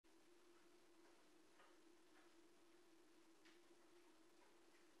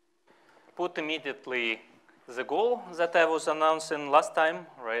put immediately the goal that I was announcing last time,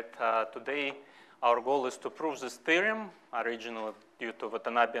 right? Today, our goal is to prove this theorem, originally due to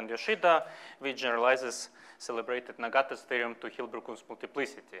Watanabe and Yoshida, which generalizes celebrated Nagata's theorem to Hilbert-Kunz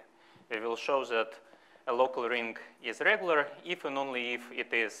multiplicity. We will show that a local ring is regular if and only if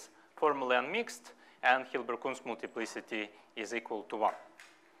it is formally unmixed and Hilbert-Kunz multiplicity is equal to 1.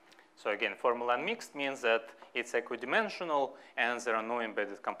 So again, formally unmixed means that it's equidimensional and there are no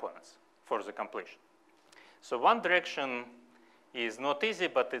embedded components for the completion. So one direction is not easy,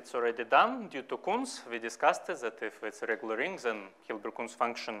 but it's already done due to Kunz. We discussed it, that if it's a regular ring, then Hilbert-Kunz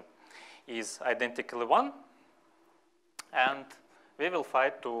function is identically 1. And we will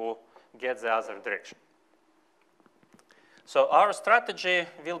fight to get the other direction. So our strategy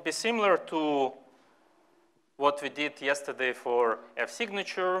will be similar to what we did yesterday for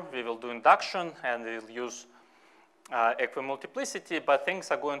F-signature. We will do induction and we'll use equimultiplicity, but things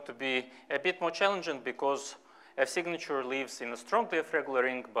are going to be a bit more challenging because F-signature lives in a strongly F-regular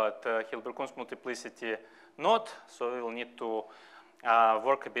ring, but Hilbert-Kunz multiplicity not. So we will need to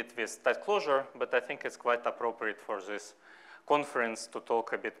work a bit with tight closure, but I think it's quite appropriate for this conference to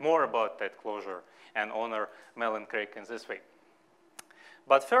talk a bit more about tight closure and honor Mel and Craig in this way.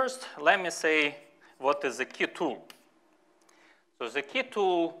 But first, let me say what is the key tool. So the key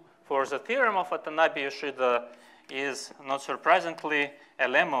tool for the theorem of Watanabe-Yoshida is, not surprisingly, a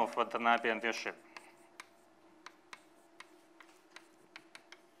lemma of Watanabe and Yoshida.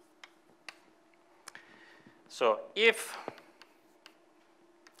 So if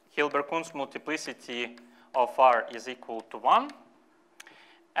Hilbert-Kunz multiplicity of R is equal to 1,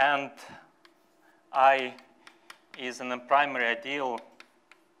 and I is an primary ideal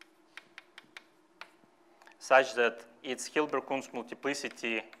such that its Hilbert-Kunz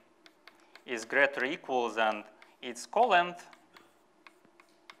multiplicity is greater or equal than its colent,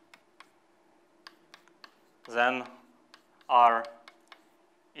 then R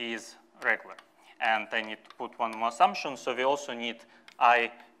is regular. And I need to put one more assumption. So we also need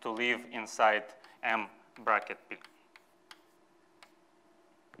I to live inside M bracket P.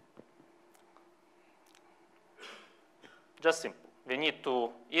 Just simple. We need to,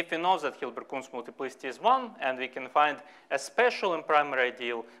 if we know that Hilbert-Kunz multiplicity is 1 and we can find a special and primary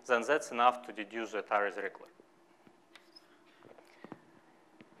ideal, then that's enough to deduce that R is regular.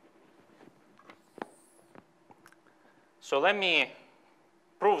 So let me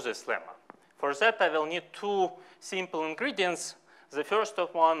prove this lemma. For that, I will need two simple ingredients. The first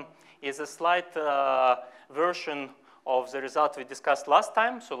of one is a slight version of the result we discussed last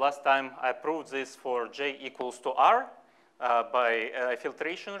time. So last time, I proved this for J equals to R by a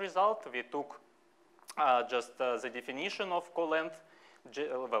filtration result. We took just the definition of co-length.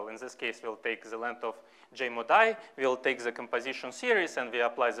 Well, in this case, we'll take the length of J mod I. We'll take the composition series, and we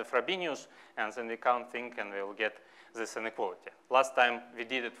apply the Frobenius, and then we count things, and we'll get this inequality. Last time, we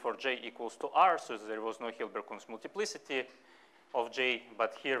did it for J equals to R, so there was no Hilbert-Kunz multiplicity of J,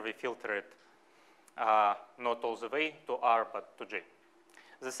 but here we filter it not all the way to R, but to J.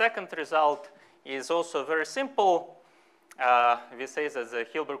 The second result is also very simple. We say that the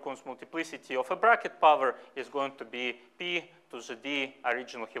Hilbert-Kunz multiplicity of a bracket power is going to be P to the D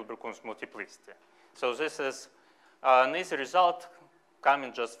original Hilbert-Kunz multiplicity. So this is an easy result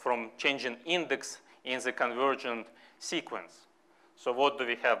coming just from changing index in the convergent sequence. So what do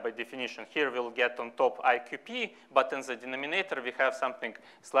we have by definition? Here we'll get on top IQP, but in the denominator we have something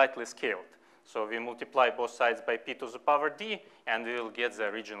slightly scaled. So we multiply both sides by P to the power D, and we will get the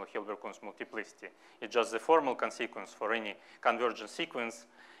original Hilbert-Kunz multiplicity. It's just the formal consequence for any convergent sequence.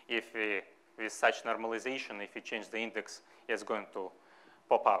 If we, with such normalization, if we change the index, it's going to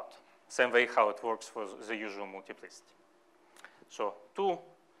pop out. Same way how it works for the usual multiplicity. So two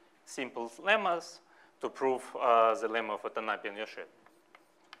simple lemmas to prove the lemma of Watanabe and Yoshida.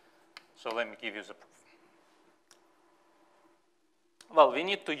 So let me give you the proof. Well, we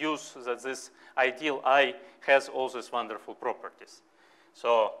need to use that this ideal I has all these wonderful properties.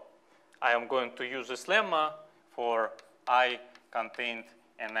 So I am going to use this lemma for I contained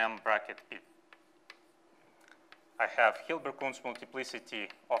in M bracket P. I have Hilbert-Kunz multiplicity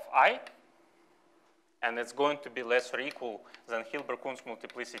of I, and it's going to be less or equal than Hilbert-Kunz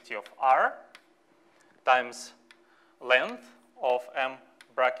multiplicity of R times length of M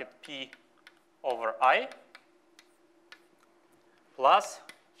bracket P over I plus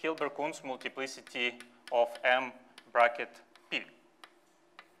Hilbert-Kunz multiplicity of M bracket P.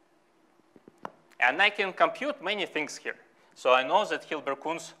 And I can compute many things here. So I know that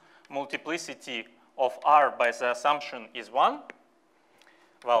Hilbert-Kunz multiplicity of R by the assumption is 1.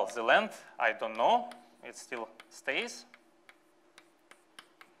 Well, the length, I don't know. It still stays.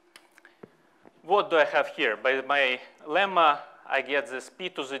 what do I have here? By my lemma, I get this p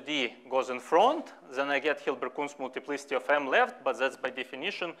to the d goes in front. Then I get Hilbert-Kunz multiplicity of m left, but that's by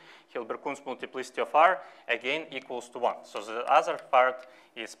definition Hilbert-Kunz multiplicity of r, again, equals to 1. So the other part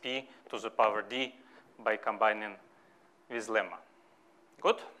is p to the power d by combining with lemma.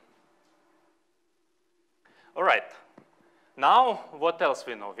 Good? All right. Now, what else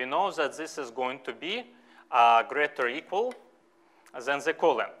we know? We know that this is going to be greater or equal than the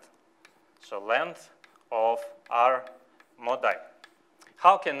co-length. So length of R mod I.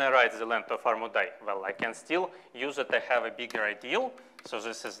 How can I write the length of R mod I? Well, I can still use it. I have a bigger ideal. So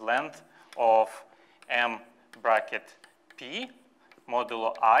this is length of M bracket P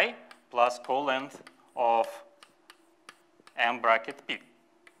modulo I plus co-length of M bracket P.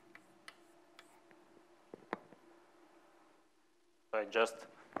 So I just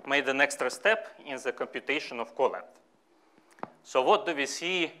made an extra step in the computation of co-length. So what do we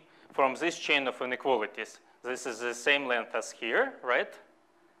see from this chain of inequalities? This is the same length as here, right?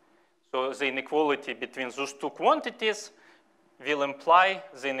 So the inequality between those two quantities will imply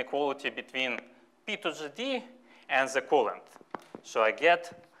the inequality between p to the d and the co-length. So I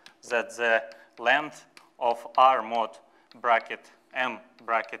get that the length of R mod bracket M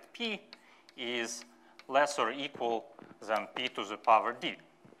bracket P is less or equal than p to the power d.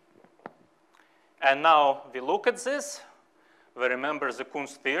 And now we look at this. We remember the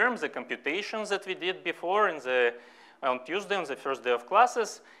Kunz theorem, the computations that we did before on Tuesday, on the first day of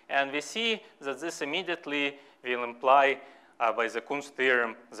classes, and we see that this immediately will imply by the Kunz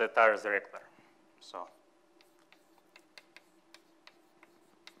theorem that R is regular. So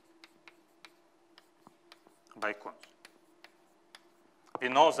by Kunz. We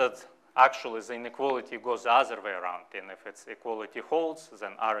know that actually the inequality goes the other way around, and if its equality holds,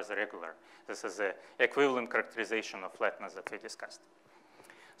 then R is regular. This is the equivalent characterization of flatness that we discussed.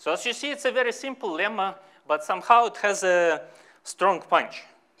 So as you see, it's a very simple lemma, but somehow it has a strong punch.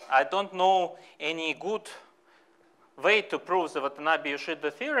 I don't know any good way to prove the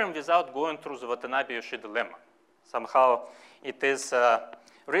Watanabe-Yoshida theorem without going through the Watanabe-Yoshida lemma. Somehow it is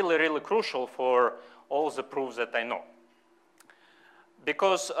really, really crucial for all the proofs that I know.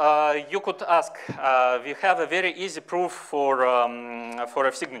 Because you could ask, we have a very easy proof for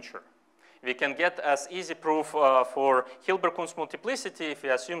F signature. We can get as easy proof for Hilbert-Kunz multiplicity if we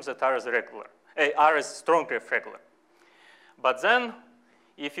assume that R is regular. R is strongly regular. But then,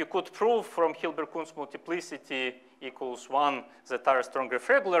 if you could prove from Hilbert-Kunz multiplicity equals 1 that R is strongly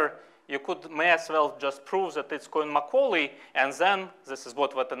regular, you may as well just prove that it's Cohen-Macaulay, and then this is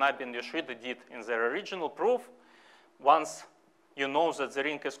what Watanabe and Yoshida did in their original proof. Once you know that the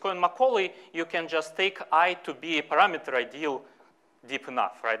ring is Cohen-Macaulay, you can just take I to be a parameter ideal deep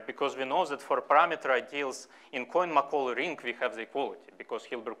enough, right? Because we know that for parameter ideals in Cohen-Macaulay ring, we have the equality, because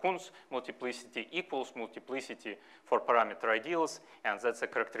Hilbert-Kunz multiplicity equals multiplicity for parameter ideals, and that's a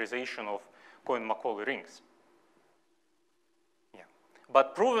characterization of Cohen-Macaulay rings. Yeah.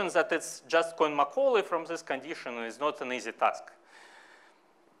 But proving that it's just Cohen-Macaulay from this condition is not an easy task.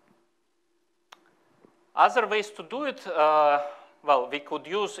 Other ways to do it, well, we could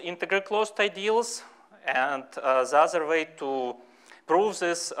use integral closed ideals, and the other way to prove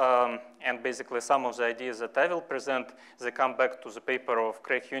this, and basically some of the ideas that I will present, they come back to the paper of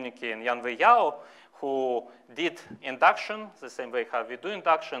Craig Hunicke and Yanwei Yao, who did induction, the same way how we do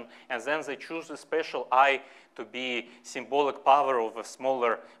induction, and then they choose a special I to be symbolic power of a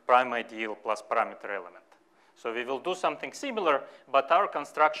smaller prime ideal plus parameter element. So we will do something similar, but our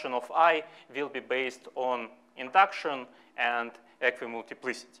construction of I will be based on induction and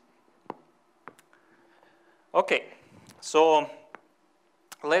equimultiplicity. Okay, so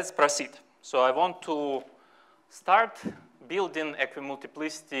let's proceed. So I want to start building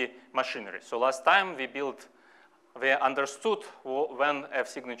equimultiplicity machinery. So last time we understood when F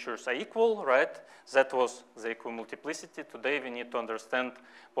signatures are equal, right? That was the equimultiplicity. Today we need to understand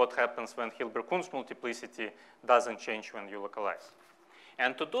what happens when Hilbert-Kunz multiplicity doesn't change when you localize.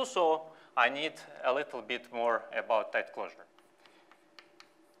 And to do so, I need a little bit more about tight closure.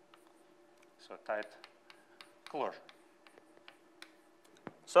 So tight closure.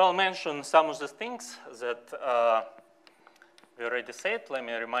 So I'll mention some of the things that we already said. Let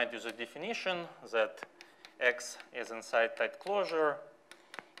me remind you the definition that X is inside tight closure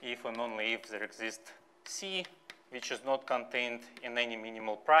if and only if there exists C, which is not contained in any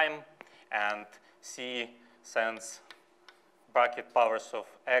minimal prime, and C sends bracket powers of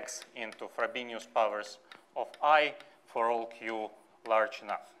X into Frobenius powers of I for all Q large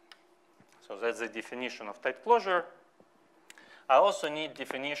enough. So that's the definition of tight closure. I also need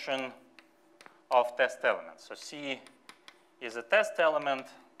definition of test elements. So C is a test element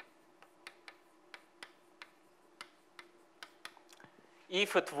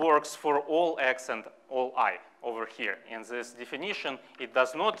if it works for all x and all I over here. In this definition, it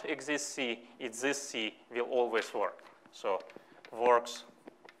does not exist C, it's this C will always work. So works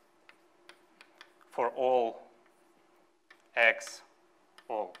for all x,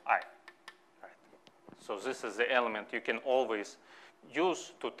 all I. Right. So this is the element you can always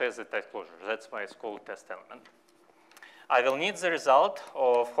use to test the tight closure. That's why it's called test element. I will need the result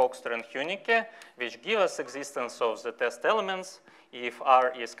of Hoekstra and Hunicke, which give us existence of the test elements if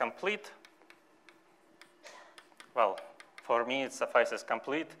R is complete. Well, for me it suffices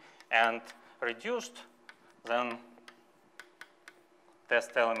complete and reduced, then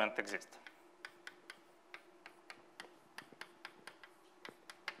test element exists.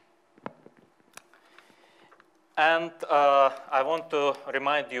 And I want to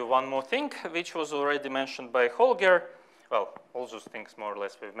remind you one more thing, which was already mentioned by Holger. Well, all those things more or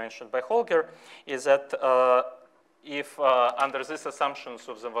less we've mentioned by Holger, is that if under these assumptions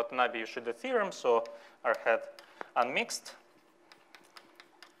of the Watanabe-Yoshida theorem, so R hat unmixed,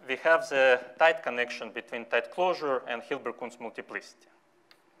 we have the tight connection between tight closure and Hilbert-Kunz multiplicity.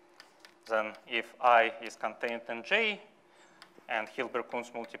 Then if I is contained in J, and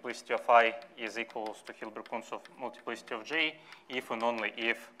Hilbert-Kunz multiplicity of I is equals to Hilbert-Kunz of multiplicity of J, if and only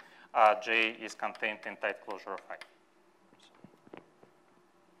if J is contained in tight closure of I.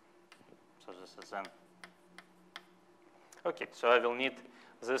 So this is then. Okay, so I will need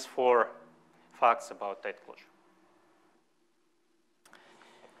these 4 facts about tight closure.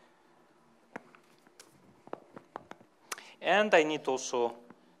 And I need also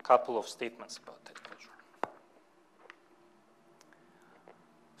a couple of statements about tight closure.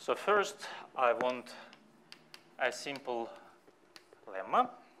 So first, I want a simple lemma.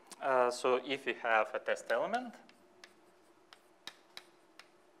 So if we have a test element,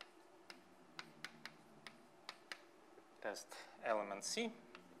 test element C,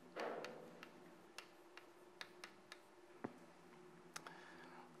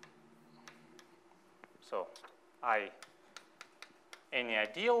 so any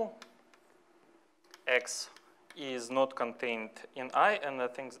ideal, X is not contained in I, and I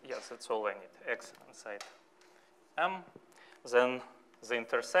think, yes, that's all I need, X inside M. Then the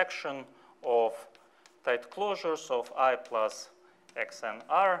intersection of tight closures of I plus X and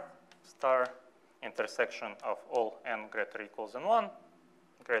R star intersection of all n greater or equals than 1,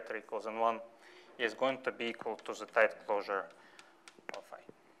 greater or equals than 1, is going to be equal to the tight closure of I.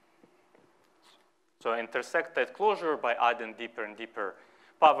 So intersect tight closure by adding deeper and deeper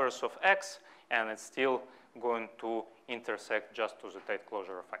powers of X, and it's still going to intersect just to the tight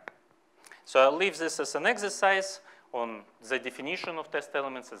closure of I. So I'll leave this as an exercise on the definition of test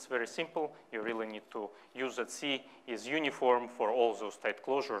elements. It's very simple. You really need to use that C is uniform for all those tight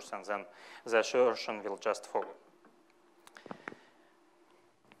closures, and then the assertion will just follow.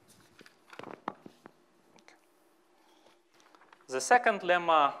 Okay. The second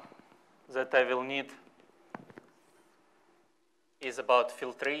lemma that I will need is about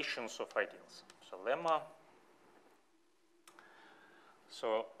filtrations of ideals. So lemma.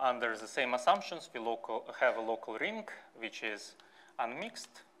 So under the same assumptions, we have a local ring, which is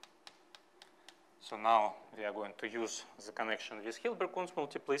unmixed. So now we are going to use the connection with Hilbert-Kunz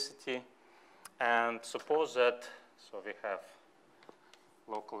multiplicity. And suppose that, so we have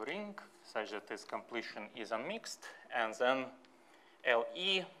local ring such that its completion is unmixed. And then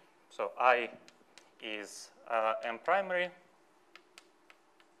LE, so I is M primary.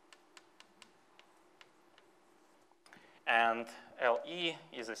 And LE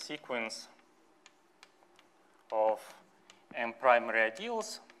is a sequence of M primary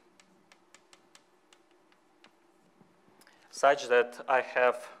ideals such that I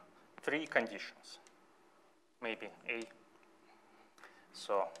have 3 conditions, maybe A.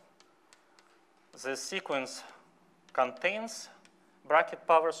 So this sequence contains bracket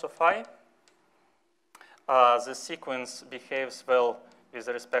powers of I. The sequence behaves well with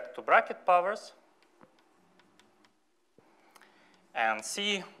respect to bracket powers. And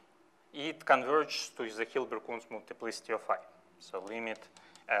C, it converges to the Hilbert-Kunz multiplicity of I. So limit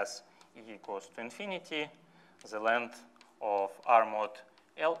as E goes to infinity, the length of R mod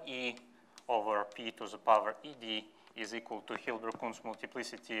LE over P to the power ED is equal to Hilbert-Kunz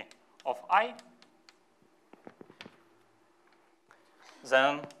multiplicity of I.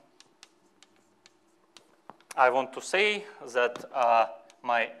 Then I want to say that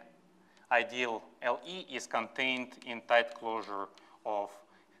my ideal LE is contained in tight closure of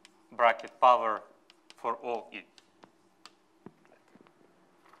bracket power for all E.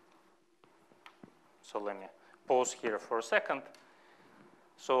 So let me pause here for a second.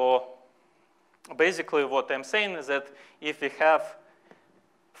 So basically what I'm saying is that if we have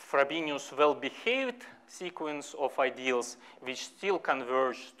Frobenius well-behaved sequence of ideals which still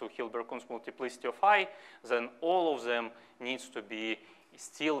converge to Hilbert-Kunz multiplicity of I, then all of them needs to be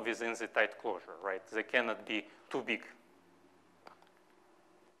still within the tight closure, right? They cannot be too big.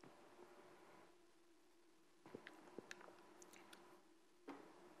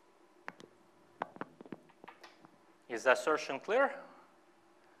 Is the assertion clear?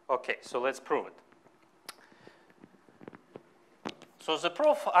 Okay, so let's prove it. So the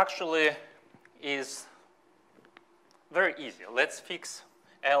proof actually is very easy. Let's fix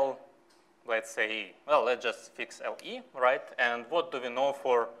L, let's say, well, let's just fix LE, right? And what do we know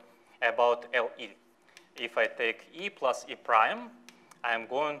about LE? If I take E plus E prime, I'm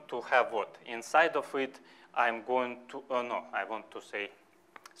going to have what? Inside of it, I'm going to, no, I want to say,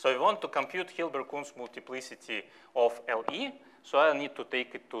 so I want to compute Hilbert-Kunz multiplicity of LE, so I need to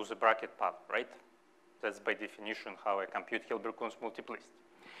take it to the bracket power, right? That's by definition how I compute Hilbert-Kunz multiplicity.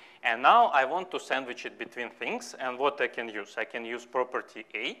 And now I want to sandwich it between things, and what I can use? I can use property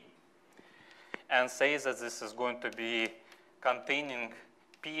A and say that this is going to be containing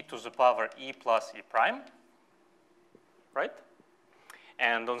P to the power E plus E prime, right?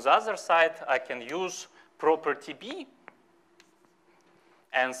 And on the other side, I can use property B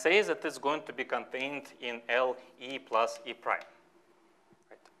and say that it's going to be contained in L E plus E prime.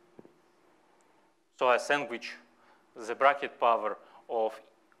 Right? So I sandwich the bracket power of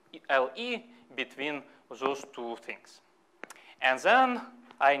LE between those two things. And then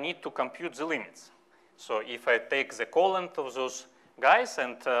I need to compute the limits. So if I take the collant of those guys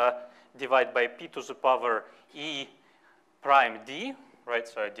and divide by P to the power E prime D, right?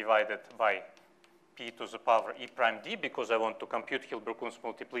 So I divide it by P to the power E prime D because I want to compute Hilbert-Kunz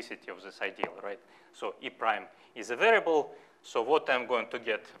multiplicity of this ideal, right? So E prime is a variable. So what I'm going to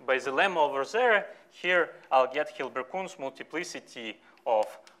get? By the lemma over there, here I'll get Hilbert-Kunz multiplicity of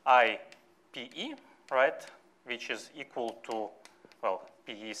IPE, right? Which is equal to, well,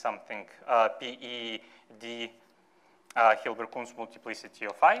 PE something, PE D Hilbert-Kunz multiplicity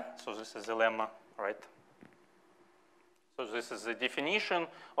of I. So this is the lemma, right? So this is the definition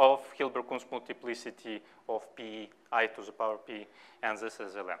of Hilbert-Kunz multiplicity of P I to the power P, and this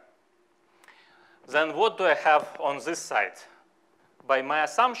is the lemma. Then what do I have on this side? By my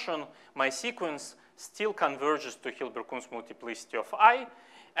assumption, my sequence still converges to Hilbert-Kunz multiplicity of I,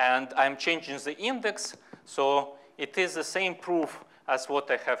 and I'm changing the index, so it is the same proof as what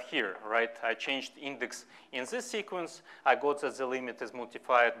I have here, right? I changed index in this sequence. I got that the limit is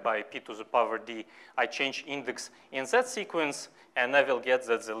multiplied by P to the power D. I change index in that sequence, and I will get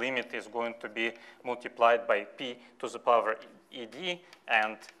that the limit is going to be multiplied by P to the power ED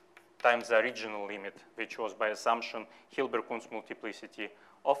and times the original limit, which was by assumption Hilbert-Kunz multiplicity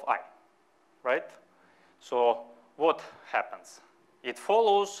of I, right? So what happens? It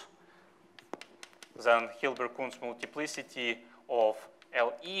follows then Hilbert-Kunz multiplicity of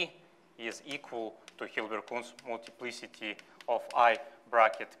LE is equal to Hilbert-Kunz multiplicity of I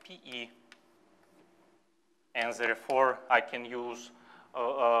bracket PE. And therefore, I can use,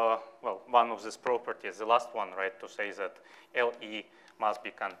 well, one of these properties, the last one, right, to say that LE must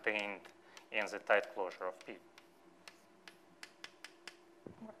be contained in the tight closure of P.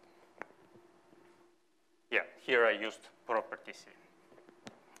 Yeah, here I used property C.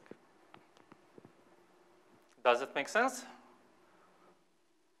 Does it make sense?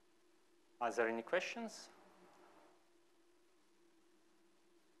 Are there any questions?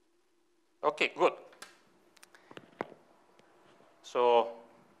 Okay, good. So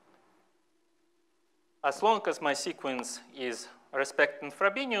as long as my sequence is respecting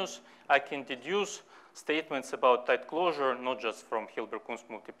Frobenius, I can deduce statements about tight closure, not just from Hilbert-Kunz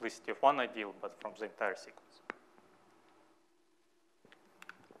multiplicity of one ideal, but from the entire sequence.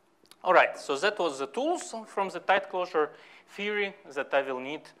 All right, so that was the tools from the tight closure theory that I will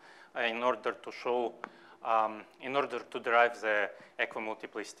need in order to show, in order to derive the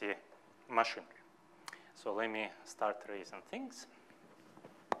equimultiplicity machinery. So let me start raising things.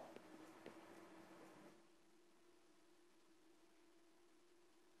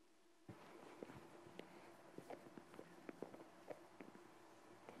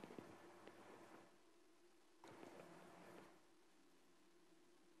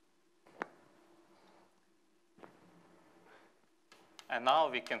 And now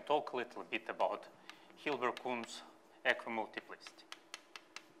we can talk a little bit about Hilbert-Kunz equimultiplicity.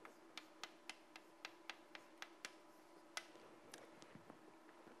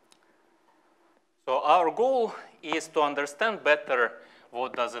 So our goal is to understand better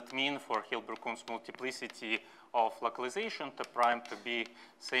what does it mean for Hilbert-Kunz multiplicity of localization to prime to be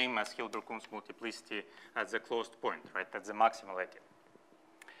same as Hilbert-Kunz multiplicity at the closed point, right, at the maximal ideal.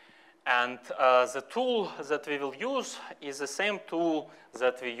 And the tool that we will use is the same tool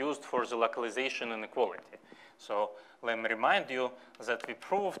that we used for the localization inequality. So let me remind you that we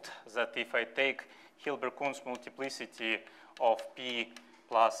proved that if I take Hilbert-Kunz multiplicity of P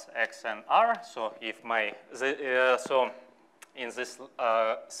plus X and R, so if my, so in this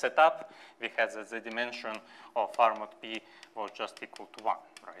setup, we had that the dimension of R mod P was just equal to 1,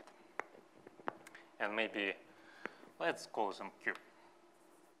 right? And maybe let's call them Q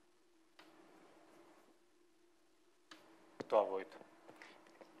to avoid.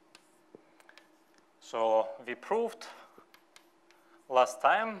 So we proved last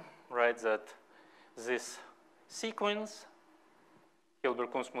time, right, that this sequence,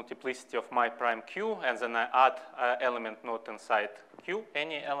 Hilbert-Kunz multiplicity of my prime Q, and then I add element not inside Q,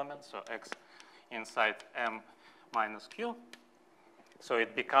 any element, so X inside M minus Q. So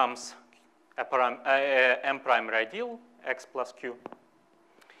it becomes a M primary ideal, X plus Q.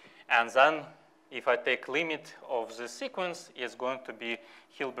 And then if I take limit of the sequence, it's going to be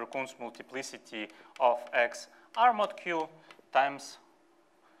Hilbert-Kunz multiplicity of X R mod Q times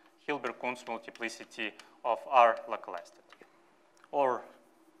Hilbert-Kunz multiplicity of R localized at Q. Or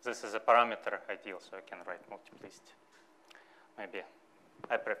this is a parameter ideal, so I can write multiplicity. Maybe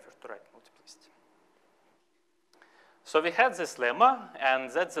I prefer to write multiplicity. So we had this lemma, and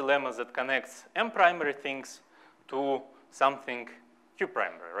that's the lemma that connects M primary things to something Q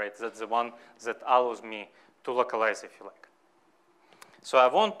primary, right? That's the one that allows me to localize, if you like. So I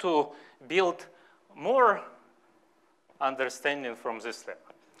want to build more understanding from this lemma.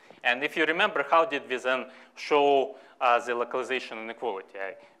 And if you remember, how did we then show the localization inequality?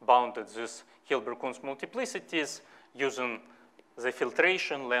 I bounded these Hilbert-Kunz multiplicities using the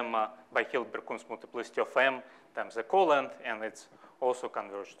filtration lemma by Hilbert-Kunz multiplicity of M times the colent, and it's also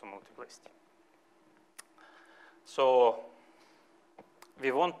converged to multiplicity. So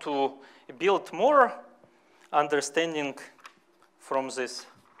we want to build more understanding from this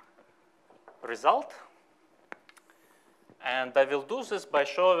result. And I will do this by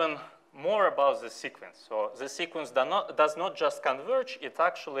showing more about the sequence. So the sequence does not just converge, it's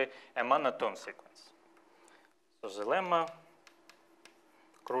actually a monotone sequence. So the lemma,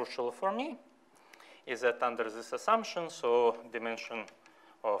 crucial for me, is that under this assumption, so dimension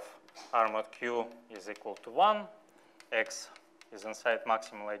of R mod Q is equal to 1, X is inside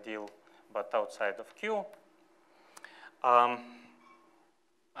maximal ideal but outside of Q.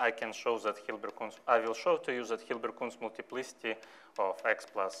 I can show that I will show to you that Hilbert-Kunz multiplicity of X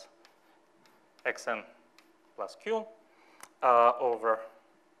plus Xn plus Q over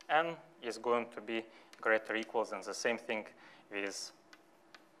N is going to be greater or equal than the same thing with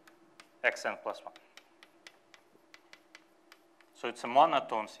Xn plus 1. So it's a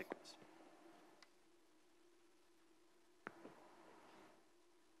monotone sequence.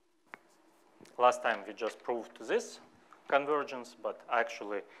 Last time we just proved this convergence, but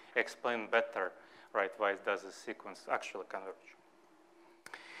actually explain better, right, why does this sequence actually converge.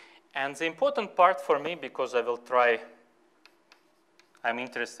 And the important part for me, because I will try, I'm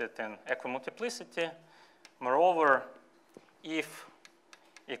interested in equimultiplicity. Moreover, if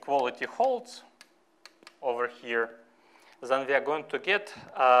equality holds over here, then we are going to get,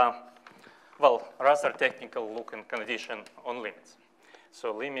 well, rather technical looking condition on limits.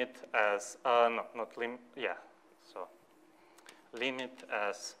 So limit as, no, not limit, yeah. So limit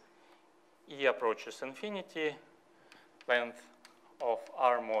as E approaches infinity, length of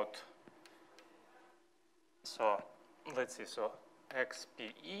R mod. So let's see, so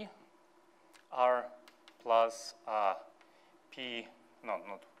XPE R plus P, no,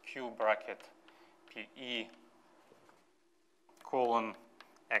 not Q bracket PE colon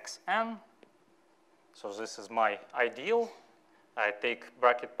XN. So this is my ideal. I take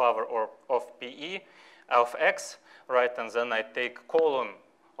bracket power of PE of X, right, and then I take colon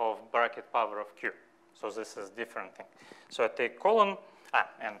of bracket power of Q. So this is different thing. So I take colon,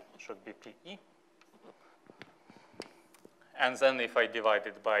 and it should be PE. And then if I divide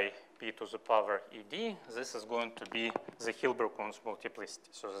it by P to the power ED, this is going to be the Hilbert-Kunz multiplicity.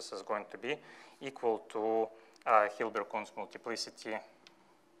 So this is going to be equal to Hilbert-Kunz multiplicity,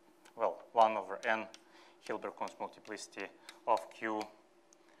 well, 1 over N Hilbert-Kunz multiplicity of Q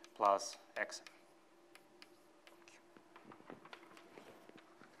plus X.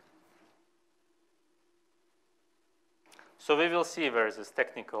 So we will see where this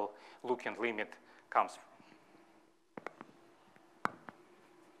technical looking limit comes from.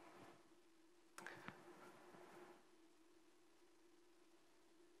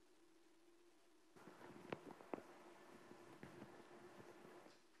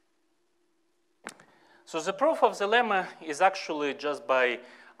 So the proof of the lemma is actually just by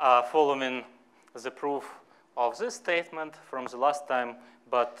following the proof of this statement from the last time,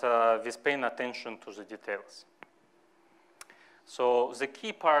 but with paying attention to the details. So the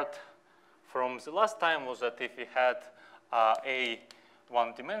key part from the last time was that if we had a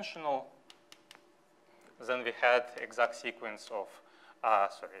one-dimensional, then we had exact sequence of,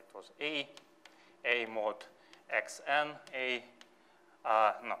 sorry, it was a mod xn,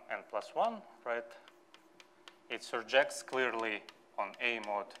 no, n plus 1, right? It surjects clearly on a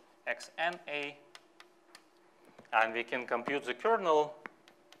mod xn a, and we can compute the kernel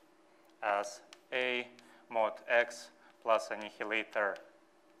as a mod x plus annihilator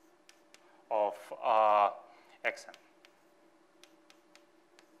of xn.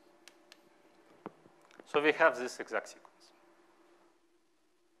 So we have this exact sequence.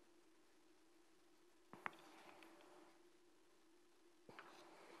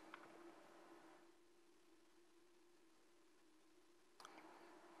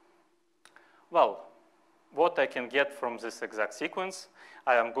 Well, what I can get from this exact sequence,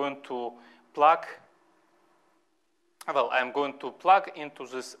 I am going to plug, well, I'm going to plug into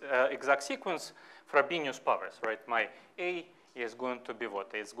this exact sequence Frobenius powers, right? My A is going to be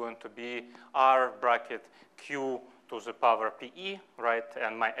what? It's going to be R bracket Q to the power PE, right?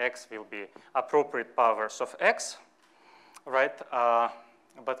 And my X will be appropriate powers of X, right?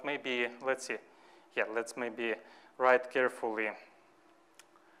 But maybe, let's see. Yeah, let's maybe write carefully.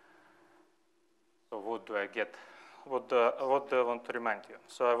 So what do I get? What do I want to remind you?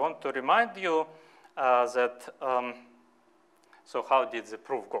 So I want to remind you that, so how did the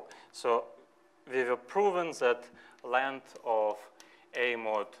proof go? So we have proven that length of a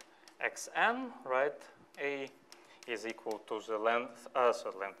mod xn, right? A is equal to the length,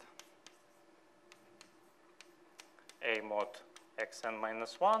 length a mod xn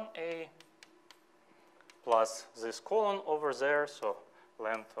minus 1 a plus this colon over there, so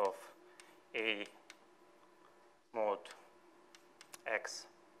length of a mod x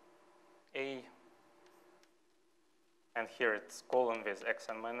a, and here it's colon with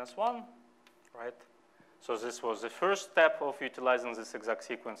xn minus 1, right? So this was the first step of utilizing this exact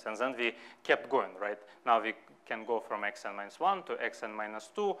sequence, and then we kept going, right? Now we can go from xn minus 1 to xn minus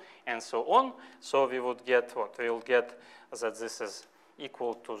 2, and so on. So we would get what? We will get that this is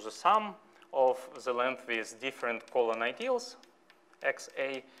equal to the sum of the length with different colon ideals,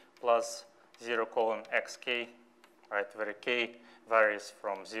 xa plus 0 colon xk, right? Where k varies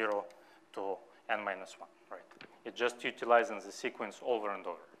from 0 to n minus 1, right? It just utilizing the sequence over and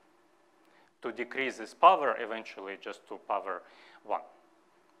over to decrease this power eventually just to power 1.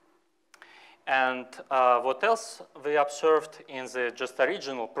 And what else we observed in the just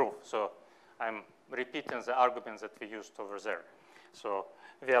original proof? So I'm repeating the arguments that we used over there. So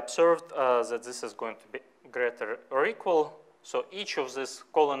we observed that this is going to be greater or equal. So each of these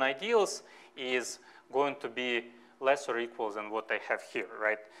colon ideals is going to be less or equal than what I have here,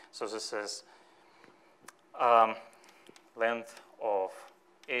 right? So this is length of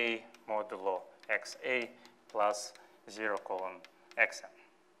a modulo xa plus 0 colon xn.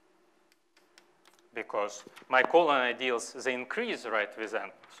 Because my colon ideals, they increase, right, with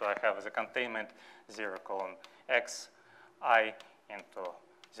n. So I have the containment 0 colon xi into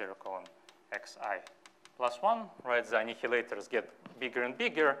 0 colon xi plus 1, right? The annihilators get bigger and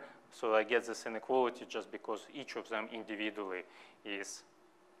bigger, so I get this inequality just because each of them individually is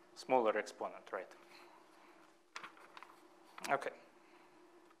smaller exponent, right? Okay.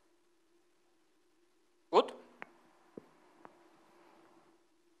 Good?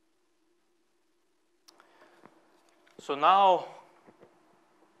 So now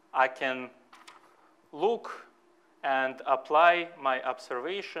I can look and apply my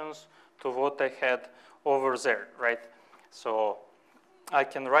observations to what I had over there, right? So I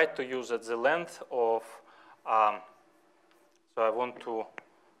can write to you that the length of, so I want to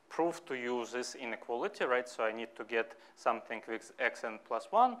prove to you this inequality, right? So I need to get something with xn plus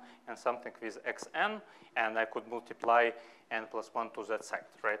 1 and something with xn, and I could multiply n plus 1 to that side,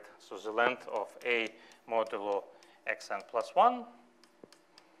 right? So the length of a modulo xn plus 1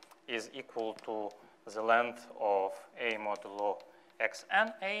 is equal to the length of a modulo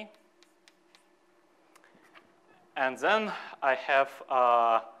xn a. And then I have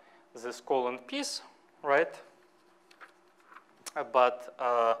this colon piece, right? But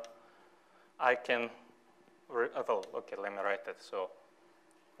I can, well, okay, let me write it. So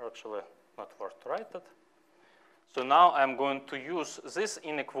actually not worth to write it. So now I'm going to use this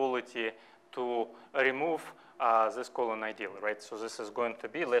inequality to remove this colon ideal, right? So this is going to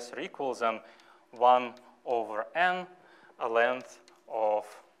be less or equal than 1 over n, a length of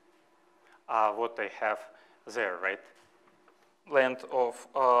what I have there, right? length of,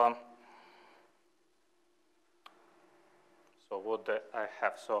 so what do I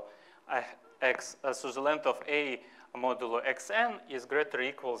have? So so the length of A modulo xn is greater or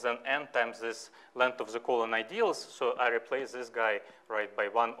equal than n times this length of the colon ideals. So I replace this guy, right, by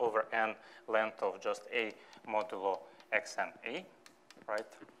 1 over n length of just A modulo xn A, right?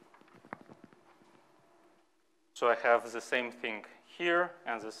 So I have the same thing here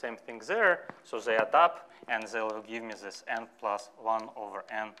and the same thing there. So they add up, and they will give me this n plus 1 over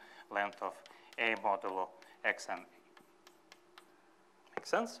n length of A modulo xn. Make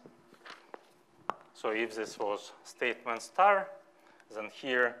sense? So if this was statement star, then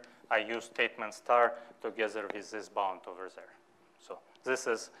here I use statement star together with this bound over there. So this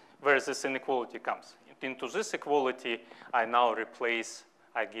is where this inequality comes. Into this equality, I now replace,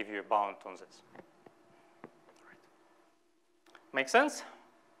 I give you a bound on this. Right. Make sense?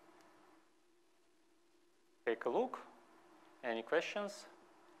 Take a look. Any questions?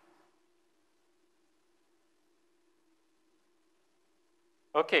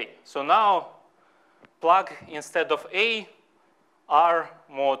 Okay, so now plug instead of A, R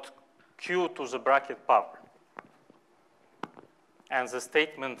mod Q to the bracket power. And the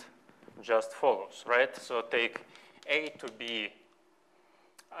statement just follows, right? So take A to be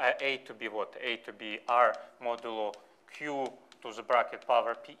what? A to be R modulo Q to the bracket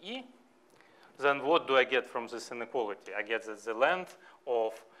power PE. Then what do I get from this inequality? I get that the length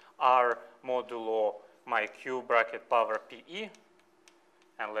of R modulo my Q bracket power PE,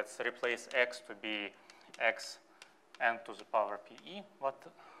 and let's replace X to be X n to the power PE.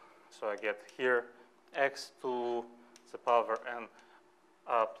 So I get here X to the power n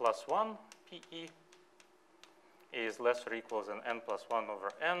plus 1 PE is less or equal than n plus 1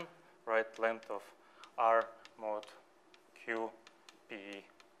 over n, right? Length of R mod Q PE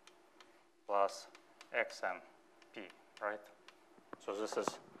plus xn P, right? So this is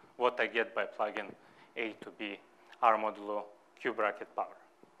what I get by plugging A to B R modulo Q bracket power.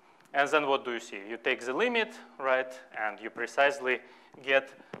 And then what do you see? You take the limit, right? And you precisely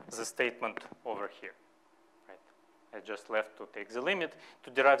get the statement over here, right? I just left to take the limit to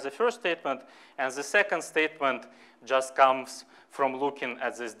derive the first statement. And the second statement just comes from looking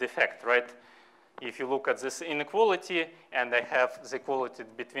at this defect, right? If you look at this inequality and I have the equality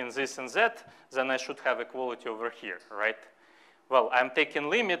between this and that, then I should have equality over here, right? Well, I'm taking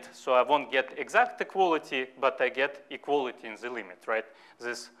limit, so I won't get exact equality, but I get equality in the limit, right?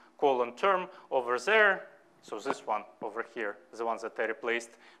 This colon term over there, so this one over here, the one that I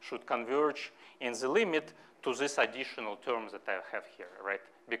replaced, should converge in the limit to this additional term that I have here, right?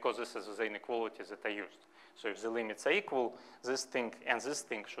 Because this is the inequality that I used. So if the limits are equal, this thing and this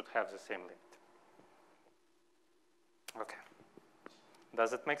thing should have the same limit. Okay.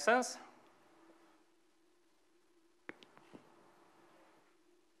 Does it make sense?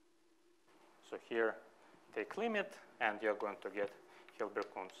 So here, take limit, and you're going to get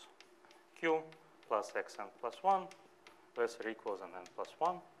Hilbert-Kunz Q plus xn plus 1 less or equal than n plus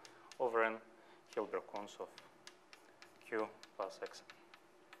 1 over n Hilbert-Kunz of Q plus xn.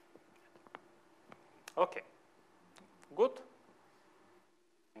 Okay, good.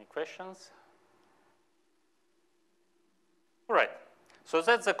 Any questions? All right, so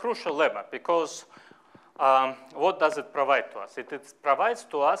that's a crucial lemma because what does it provide to us? It provides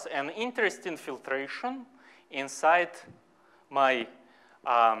to us an interesting filtration inside my,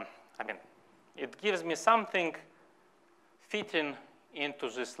 it gives me something fitting into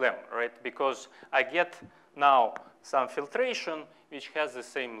this lemma, right? Because I get now some filtration which has the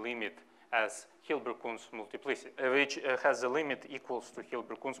same limit as Hilbert-Kunz multiplicity, which has a limit equals to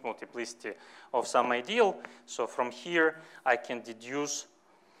Hilbert-Kunz multiplicity of some ideal. So from here, I can deduce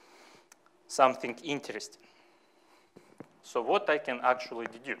something interesting. So what I can actually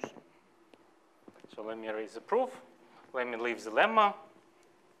deduce? So let me erase the proof. Let me leave the lemma.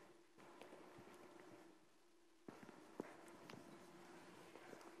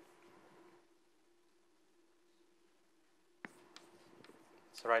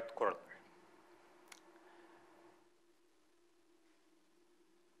 It's right corollary.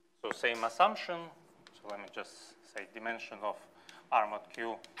 So same assumption. So let me just say dimension of R mod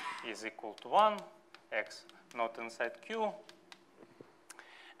Q is equal to 1, X not inside Q.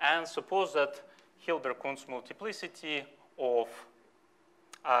 And suppose that Hilbert-Kunz multiplicity of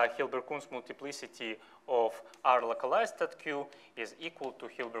R localized at Q is equal to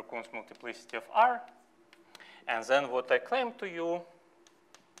Hilbert-Kunz multiplicity of R. And then what I claim to you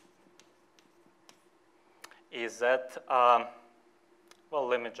is that, well,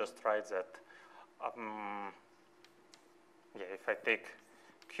 let me just write that. Yeah, if I take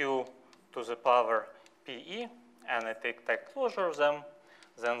Q to the power PE and I take tight closure of them,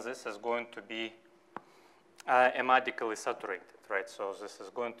 then this is going to be emadically saturated, right? So this is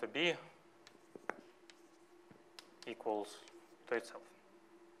going to be equals to itself.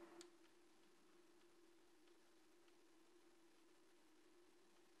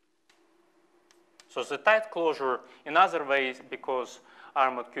 So the tight closure, in other ways, because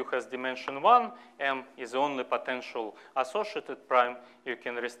R mod Q has dimension 1, M is the only potential associated prime, you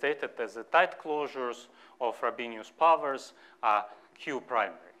can restate it as the tight closures of Frobenius powers are Q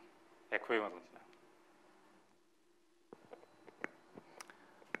primary equivalently.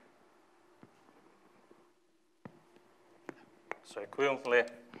 So equivalently,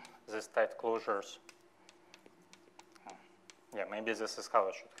 these tight closures, yeah, maybe this is how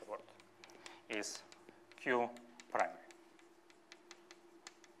it should have worked, is Q primary.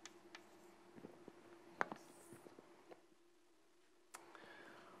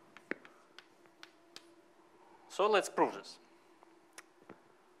 So let's prove this.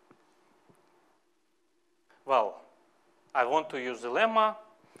 Well, I want to use the lemma.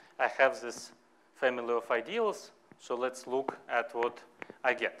 I have this family of ideals. So let's look at what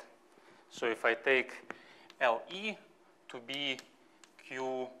I get. So if I take LE to be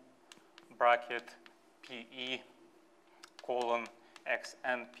Q bracket PE colon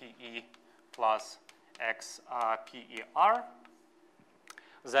XNPE plus XPER,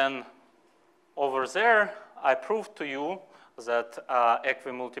 then over there, I proved to you that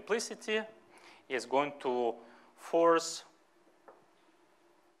equimultiplicity is going to force,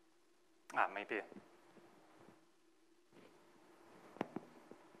 let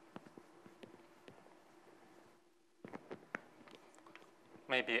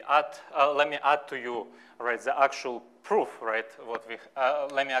me add to you, right, the actual proof, right, what we,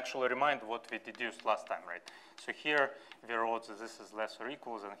 let me actually remind what we deduced last time, right. So here we wrote that this is less or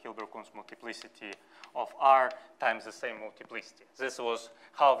equal than Hilbert-Kunz multiplicity of R times the same multiplicity. This was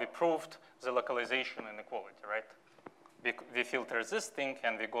how we proved the localization inequality, right? We filtered this thing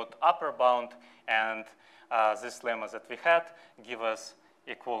and we got upper bound, and this lemma that we had give us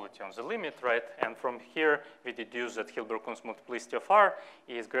equality on the limit, right? And from here, we deduce that Hilbert-Kunz multiplicity of R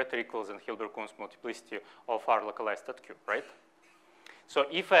is greater or equal than Hilbert-Kunz multiplicity of R localized at Q, right? So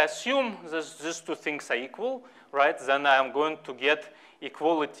if I assume these two things are equal, right, then I'm going to get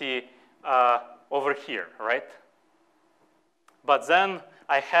equality over here, right? But then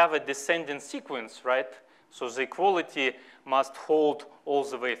I have a descending sequence, right? So the equality must hold all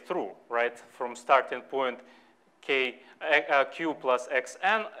the way through, right? From starting point Q plus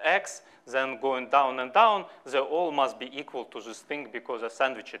X, then going down and down, they all must be equal to this thing because I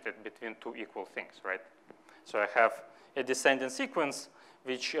sandwiched it between two equal things, right? So I have a descending sequence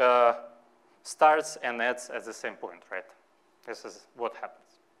which starts and ends at the same point, right? This is what happens.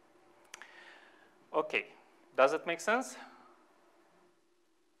 Okay, does it make sense?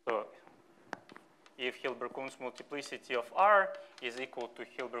 So if Hilbert-Kunz multiplicity of R is equal to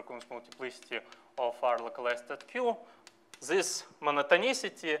Hilbert-Kunz multiplicity of R localized at Q, this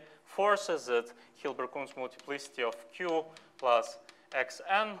monotonicity forces that Hilbert-Kunz multiplicity of Q plus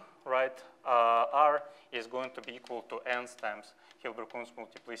Xn, right, R is going to be equal to n times Hilbert-Kunz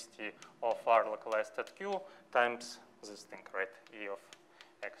multiplicity of R localized at Q times this thing, right, E of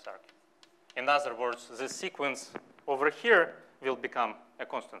XR. In other words, this sequence over here will become a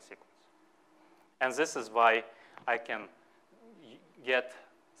constant sequence. And this is why I can get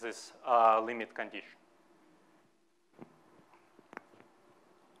this limit condition.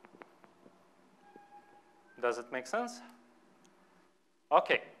 Does it make sense?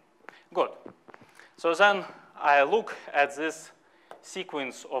 Okay, good. So then I look at this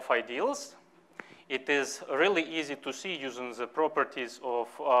sequence of ideals. It is really easy to see using the properties of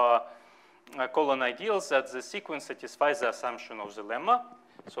colon ideals that the sequence satisfies the assumption of the lemma.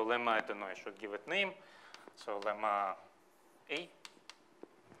 So lemma, I don't know, I should give it name. So lemma A.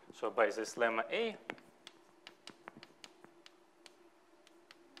 So by this lemma A,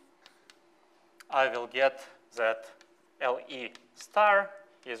 I will get that LE star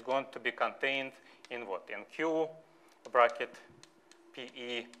is going to be contained in what? In Q bracket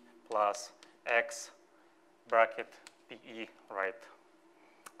PE plus X bracket PE, right?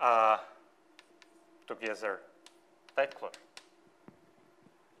 Together tight closure.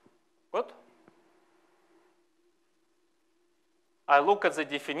 Good. I look at the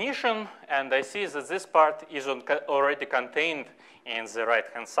definition and I see that this part is already contained in the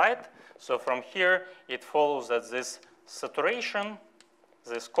right-hand side. So from here, it follows that this saturation,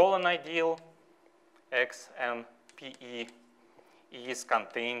 this colon ideal, X and PE, is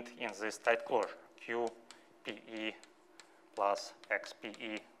contained in this tight closure, Q, PE plus X,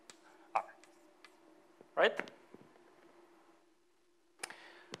 PE, R, right?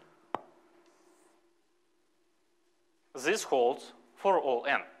 this holds for all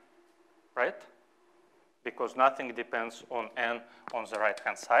n, right? Because nothing depends on n on the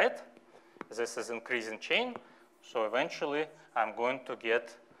right-hand side. This is increasing chain. So eventually, I'm going to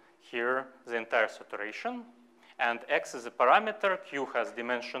get here the entire saturation. And x is a parameter. Q has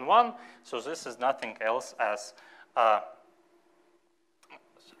dimension 1. So this is nothing else as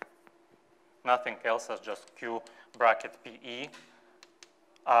just Q bracket PE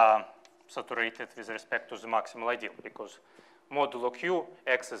saturated with respect to the maximal ideal, because modulo Q,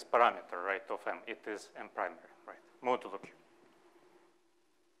 x is parameter, right, of M. It is M primary, right, modulo Q.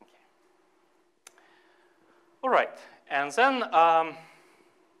 Okay. All right, and then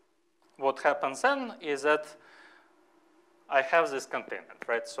what happens then is that I have this containment,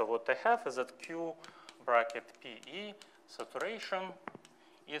 right? So what I have is that Q bracket PE saturation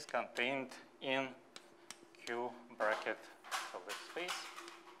is contained in Q bracket of this space,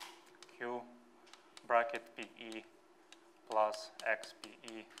 Q bracket PE plus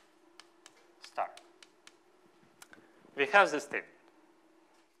XPE star. We have this statement.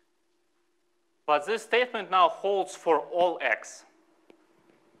 But this statement now holds for all x.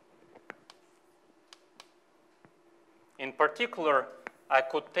 In particular, I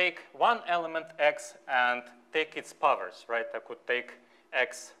could take one element x and take its powers, right? I could take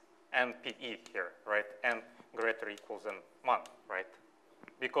x and PE here, right? N greater or equals than 1, right?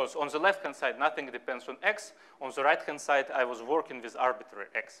 Because on the left-hand side, nothing depends on x. On the right-hand side, I was working with arbitrary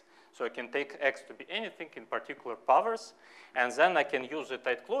x. So I can take x to be anything, in particular powers. And then I can use the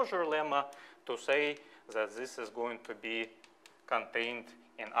tight closure lemma to say that this is going to be contained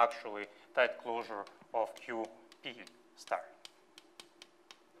in actually tight closure of QP star.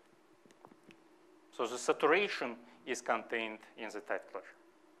 So the saturation is contained in the tight closure.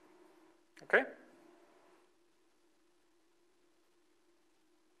 Okay?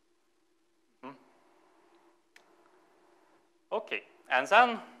 Okay, and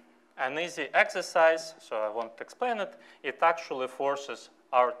then an easy exercise, so I won't explain it. It actually forces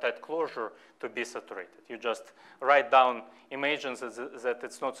our tight closure to be saturated. You just write down, imagine that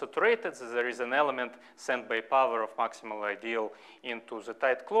it's not saturated, that there is an element sent by power of maximal ideal into the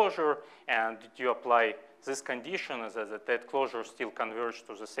tight closure, and you apply this condition that the tight closure still converges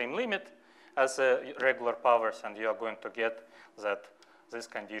to the same limit as regular powers, and you are going to get that this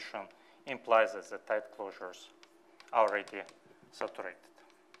condition implies that the tight closures are already saturated.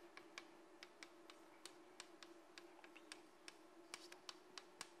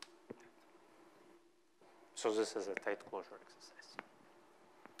 So this is a tight closure exercise.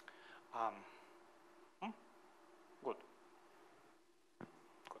 Good.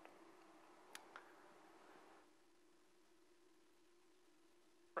 Good.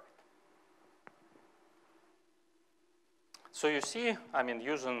 Right. So you see, I mean,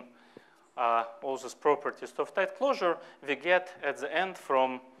 using all these properties of tight closure, we get at the end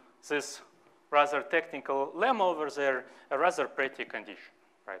from this rather technical lemma over there a rather pretty condition,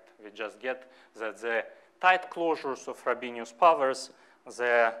 right? We just get that the tight closures of Frobenius powers,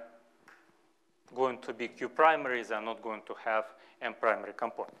 they're going to be Q primary, they're not going to have M primary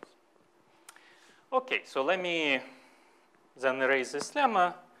components. Okay, so let me then erase this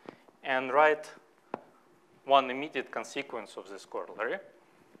lemma and write one immediate consequence of this corollary.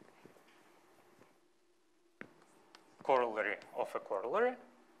 Corollary of a corollary.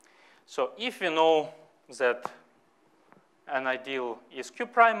 So if we know that an ideal is Q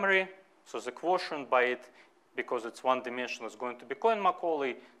primary, so the quotient by it, because it's one dimensional, is going to be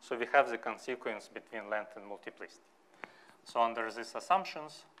Cohen-Macaulay, so we have the consequence between length and multiplicity. So under these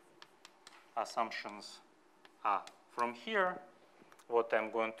assumptions are from here, what I'm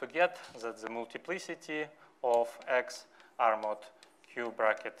going to get is that the multiplicity of x R mod Q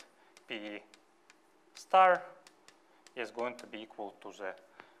bracket PE star is going to be equal to the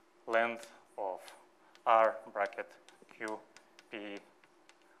length of R bracket Q PE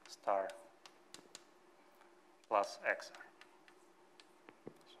star plus XR.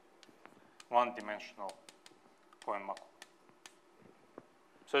 One-dimensional Cohen-Macaulay.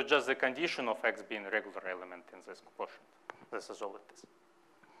 So just the condition of x being a regular element in this quotient. This is all it is.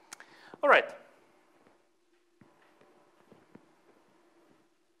 All right.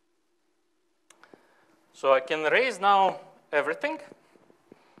 So I can erase now everything,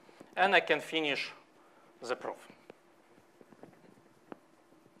 and I can finish the proof.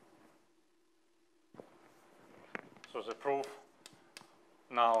 So the proof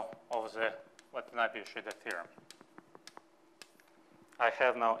now of the Watanabe-Shida theorem. I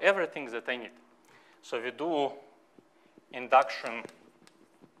have now everything that I need. So we do induction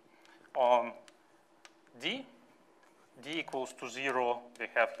on D. D equals to 0. We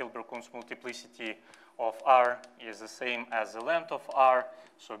have Hilbert-Kunz multiplicity of R is the same as the length of R.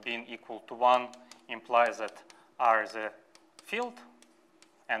 So being equal to 1 implies that R is a field,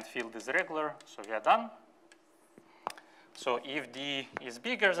 and field is regular, so we are done. So if D is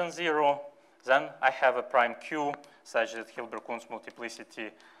bigger than 0, then I have a prime Q such that Hilbert-Kunz multiplicity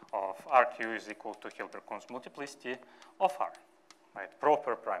of RQ is equal to Hilbert-Kunz multiplicity of R, right?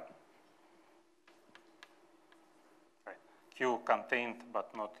 Proper prime. Right. Q contained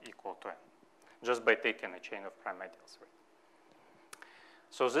but not equal to N, just by taking a chain of prime ideals. Right?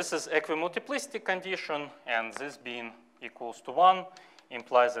 So this is equimultiplicity condition, and this being equals to 1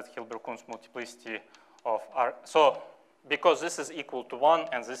 implies that Hilbert-Kunz multiplicity of R. So because this is equal to 1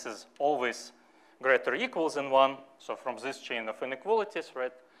 and this is always greater or equal than 1, so from this chain of inequalities,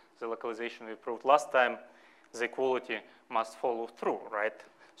 right, the localization we proved last time, the equality must follow through, right?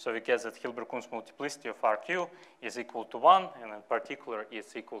 So we get that Hilbert-Kunz multiplicity of RQ is equal to 1, and in particular,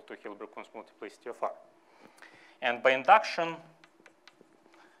 it's equal to Hilbert-Kunz multiplicity of R. And by induction,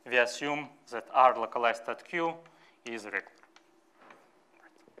 we assume that R localized at Q is regular.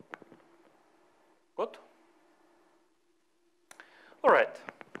 Good? All right.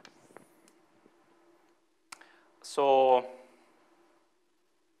 So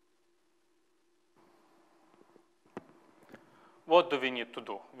what do we need to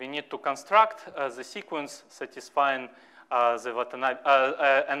do? We need to construct the sequence satisfying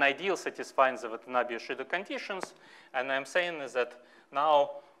an ideal satisfying the Watanabe-Yoshida conditions. And I'm saying is that now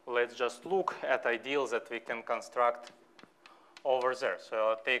let's just look at ideals that we can construct over there. So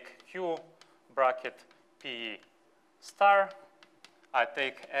I'll take Q bracket P star. I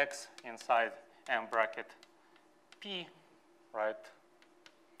take X inside M bracket P, right,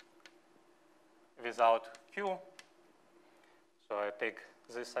 without Q. So I take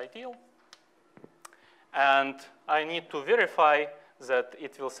this ideal. And I need to verify that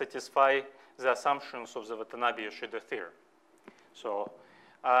it will satisfy the assumptions of the Watanabe-Yoshida theorem. So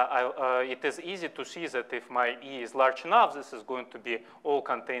it is easy to see that if my E is large enough, this is going to be all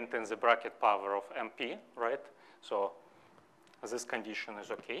contained in the bracket power of MP, right? So this condition is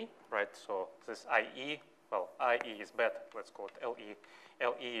okay, right? So this IE, well, IE is bad, let's call it LE.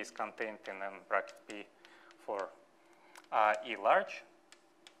 LE is contained in M bracket P for E large.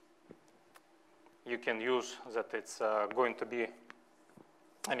 You can use that it's going to be,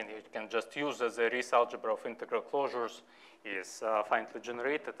 I mean, you can just use that the Riesz algebra of integral closures is finitely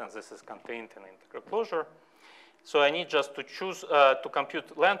generated, and this is contained in integral closure. So I need just to choose, to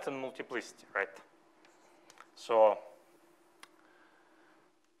compute length and multiplicity, right? So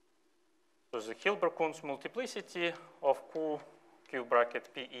the Hilbert-Kunz multiplicity of Q bracket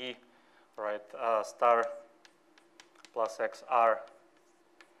PE, right, star plus XR,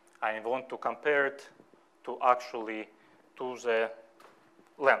 I want to compare it to actually to the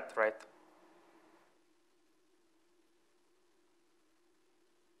length, right?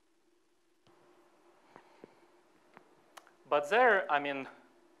 But there, I mean,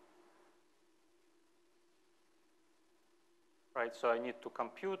 right, so I need to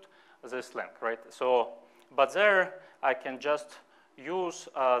compute this length, right? So, but there I can just use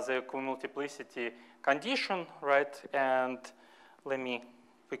the equimultiplicity condition, right? And let me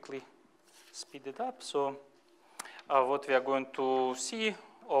quickly speed it up. So what we are going to see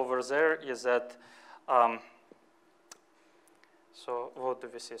over there is that, so what do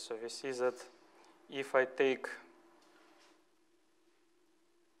we see? So we see that if I take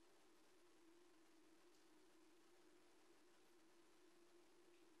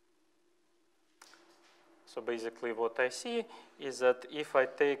so basically what I see is that if I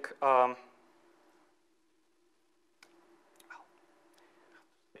take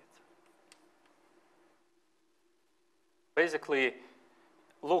basically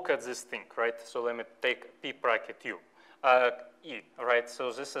look at this thing, right? So let me take P bracket U, E, right?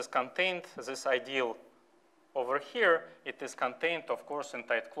 So this is contained, this ideal over here, it is contained, of course, in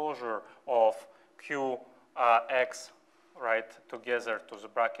tight closure of Q X, right, together to the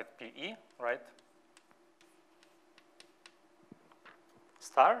bracket PE, right?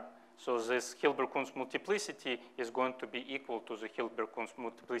 Star. So this Hilbert-Kunz multiplicity is going to be equal to the Hilbert-Kunz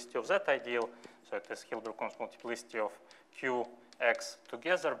multiplicity of that ideal. So it is Hilbert-Kunz multiplicity of Qx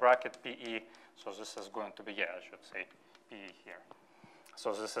together bracket PE. So this is going to be, yeah, I should say PE here.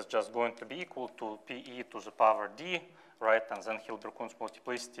 So this is just going to be equal to PE to the power D, right? And then Hilbert-Kunz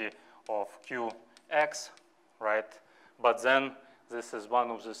multiplicity of Qx, right? But then this is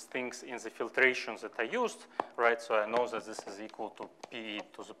one of those things in the filtrations that I used, right? So I know that this is equal to P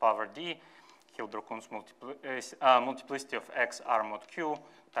to the power D, Hilbert-Kunz multiplicity of X R mod Q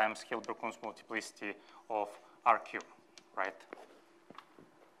times Hilbert-Kunz multiplicity of RQ, right?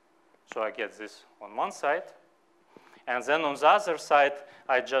 So I get this on one side. And then on the other side,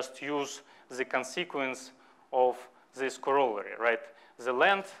 I just use the consequence of this corollary, right? The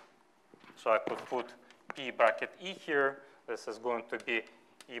length, so I could put P bracket E here. This is going to be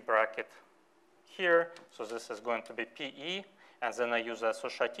E bracket here. So this is going to be PE. And then I use the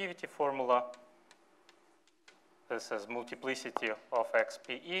associativity formula. This is multiplicity of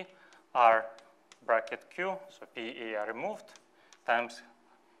XPE, R bracket Q, so PE are removed, times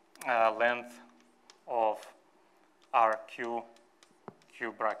length of RQ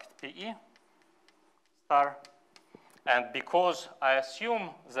Q bracket PE star. And because I assume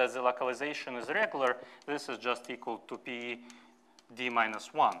that the localization is regular, this is just equal to PE D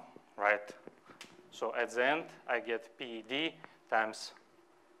minus 1, right? So at the end, I get PED times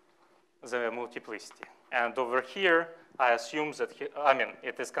the multiplicity. And over here, I assume that,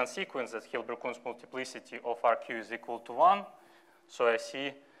 it is consequence that Hilbert-Kunz multiplicity of RQ is equal to 1. So I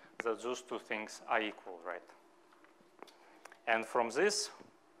see that those two things are equal, right? And from this,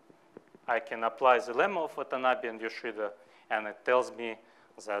 I can apply the lemma of Watanabe and Yoshida, and it tells me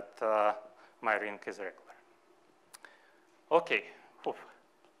that my ring is regular. Okay. Oof.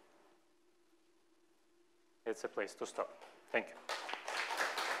 It's a place to stop. Thank you.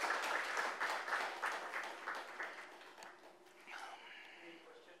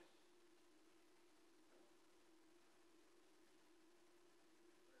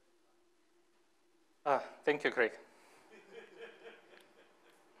 Thank you, Craig.